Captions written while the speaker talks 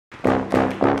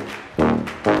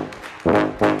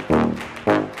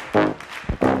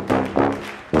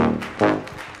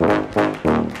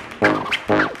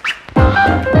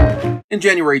In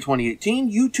January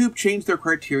 2018, YouTube changed their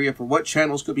criteria for what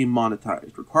channels could be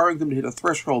monetized, requiring them to hit a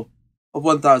threshold of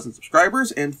 1,000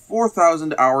 subscribers and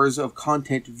 4,000 hours of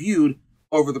content viewed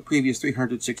over the previous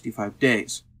 365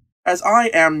 days. As I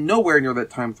am nowhere near that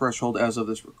time threshold as of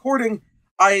this recording,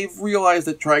 I've realized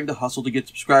that trying to hustle to get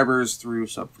subscribers through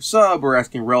sub for sub or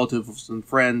asking relatives and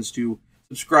friends to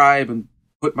subscribe and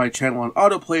put my channel on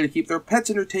autoplay to keep their pets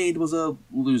entertained was a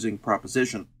losing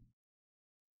proposition.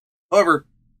 However,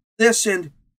 this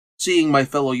and seeing my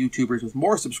fellow YouTubers with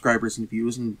more subscribers and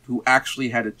views and who actually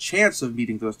had a chance of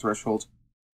meeting those thresholds,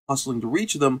 hustling to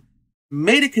reach them,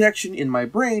 made a connection in my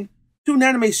brain to an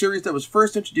anime series that was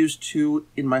first introduced to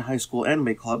in my high school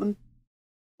anime club, and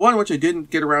one which I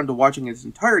didn't get around to watching in its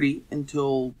entirety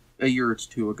until a year or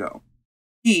two ago.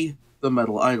 Key the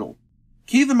Metal Idol.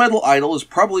 Key the Metal Idol is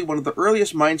probably one of the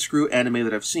earliest mind-screw anime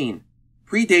that I've seen,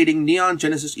 predating Neon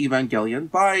Genesis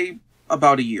Evangelion by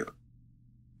about a year.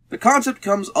 The concept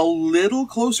comes a little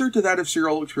closer to that of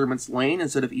Serial Experiments Lain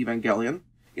instead of Evangelion,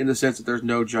 in the sense that there's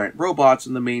no giant robots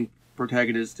and the main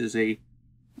protagonist is a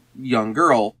young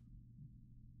girl,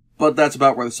 but that's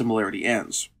about where the similarity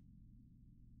ends.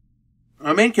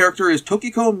 Our main character is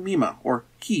Tokiko Mima, or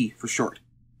Ki for short.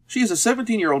 She is a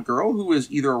 17-year-old girl who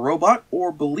is either a robot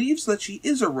or believes that she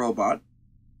is a robot,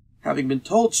 having been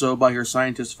told so by her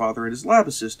scientist father and his lab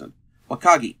assistant,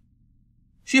 Wakagi.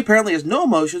 She apparently has no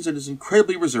emotions and is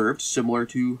incredibly reserved, similar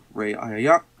to Rei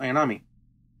Ayanami.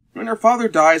 When her father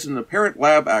dies in an apparent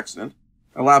lab accident,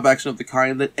 a lab accident of the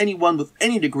kind that anyone with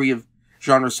any degree of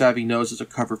genre savvy knows is a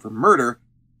cover for murder,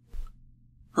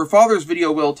 her father's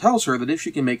video will tells her that if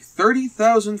she can make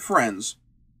 30,000 friends,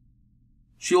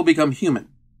 she will become human.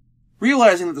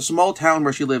 Realizing that the small town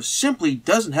where she lives simply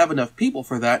doesn't have enough people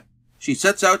for that, she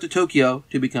sets out to Tokyo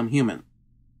to become human.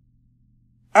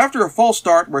 After a false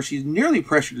start where she's nearly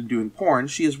pressured into doing porn,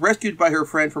 she is rescued by her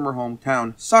friend from her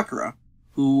hometown, Sakura,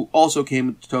 who also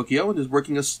came to Tokyo and is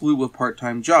working a slew of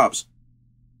part-time jobs.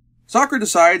 Sakura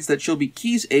decides that she'll be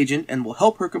Ki's agent and will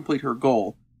help her complete her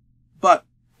goal, but,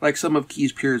 like some of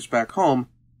Ki's peers back home,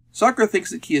 Sakura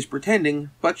thinks that Ki is pretending,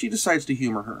 but she decides to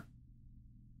humor her.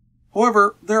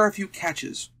 However, there are a few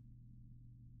catches.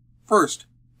 First,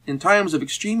 in times of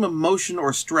extreme emotion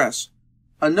or stress,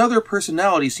 another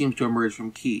personality seems to emerge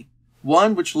from Ki,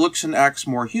 one which looks and acts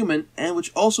more human, and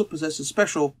which also possesses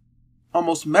special,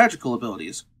 almost magical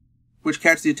abilities, which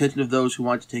catch the attention of those who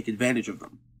want to take advantage of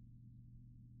them.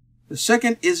 The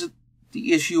second is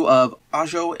the issue of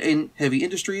Ajo Heavy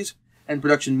Industries and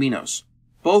Production Minos,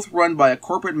 both run by a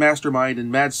corporate mastermind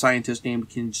and mad scientist named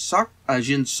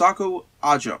Jinsaku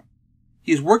Ajo.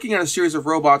 He is working on a series of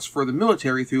robots for the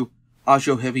military through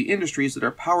Ajo Heavy Industries that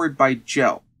are powered by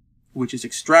gel, which is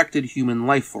extracted human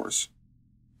life force.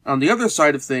 On the other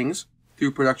side of things,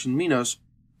 through Production Minos,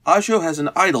 Ajo has an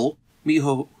idol,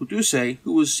 Miho Huduse,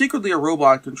 who is secretly a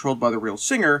robot controlled by the real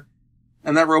singer,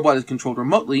 and that robot is controlled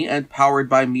remotely and powered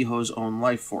by Miho's own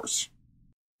life force.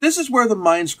 This is where the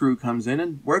mind screw comes in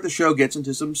and where the show gets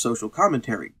into some social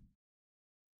commentary,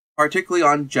 particularly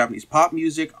on Japanese pop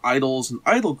music, idols, and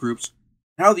idol groups,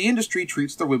 and how the industry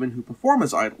treats the women who perform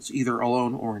as idols, either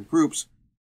alone or in groups,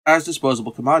 as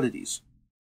disposable commodities.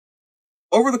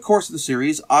 Over the course of the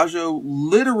series, Ajo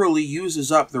literally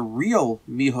uses up the real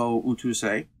Miho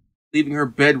Utuse, leaving her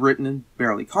bedridden and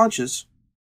barely conscious,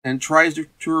 and tries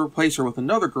to replace her with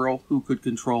another girl who could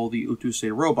control the Utuse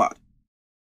robot.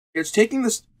 It's taking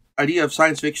this idea of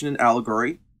science fiction and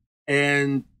allegory,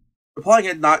 and applying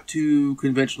it not to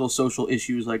conventional social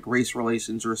issues like race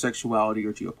relations or sexuality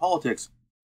or geopolitics,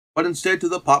 but instead to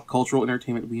the pop cultural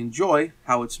entertainment we enjoy,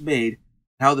 how it's made,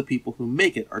 and how the people who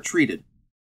make it are treated.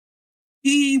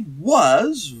 He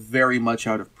was very much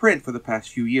out of print for the past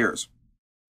few years.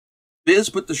 Viz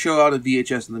put the show out on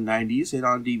VHS in the 90s and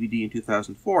on DVD in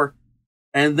 2004,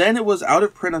 and then it was out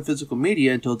of print on physical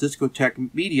media until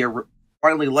Discotek Media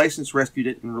finally licensed, rescued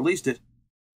it, and released it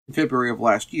in February of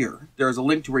last year. There is a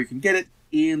link to where you can get it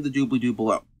in the doobly-doo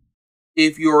below.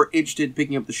 If you're interested in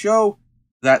picking up the show,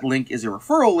 that link is a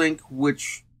referral link,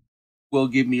 which will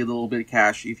give me a little bit of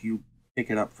cash if you pick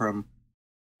it up from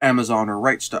Amazon or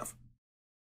Right Stuff.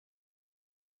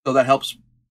 So that helps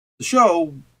the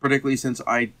show, particularly since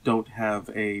I don't have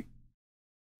any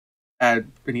ad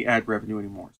revenue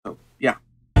anymore. So, yeah.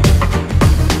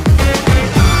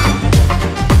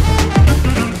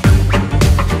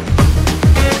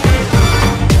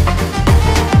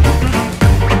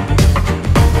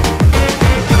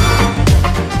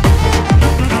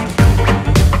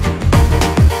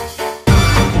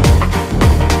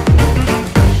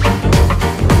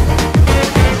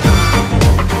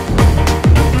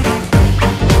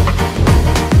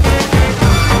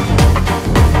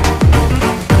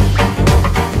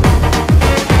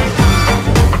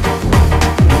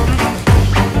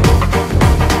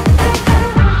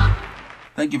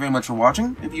 much for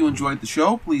watching. If you enjoyed the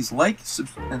show, please like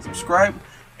and subscribe,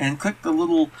 and click the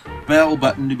little bell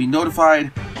button to be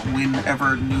notified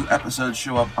whenever new episodes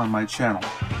show up on my channel.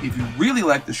 If you really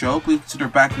like the show, please consider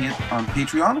backing it on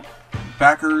Patreon.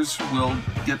 Backers will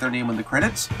get their name in the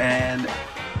credits, and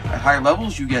at higher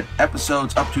levels you get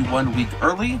episodes up to 1 week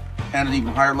early, and at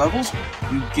even higher levels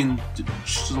you can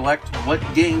select what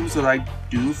games that I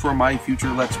do for my future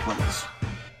Let's Plays.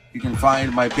 You can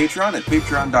find my Patreon at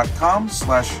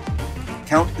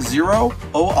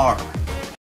patreon.com/count0or.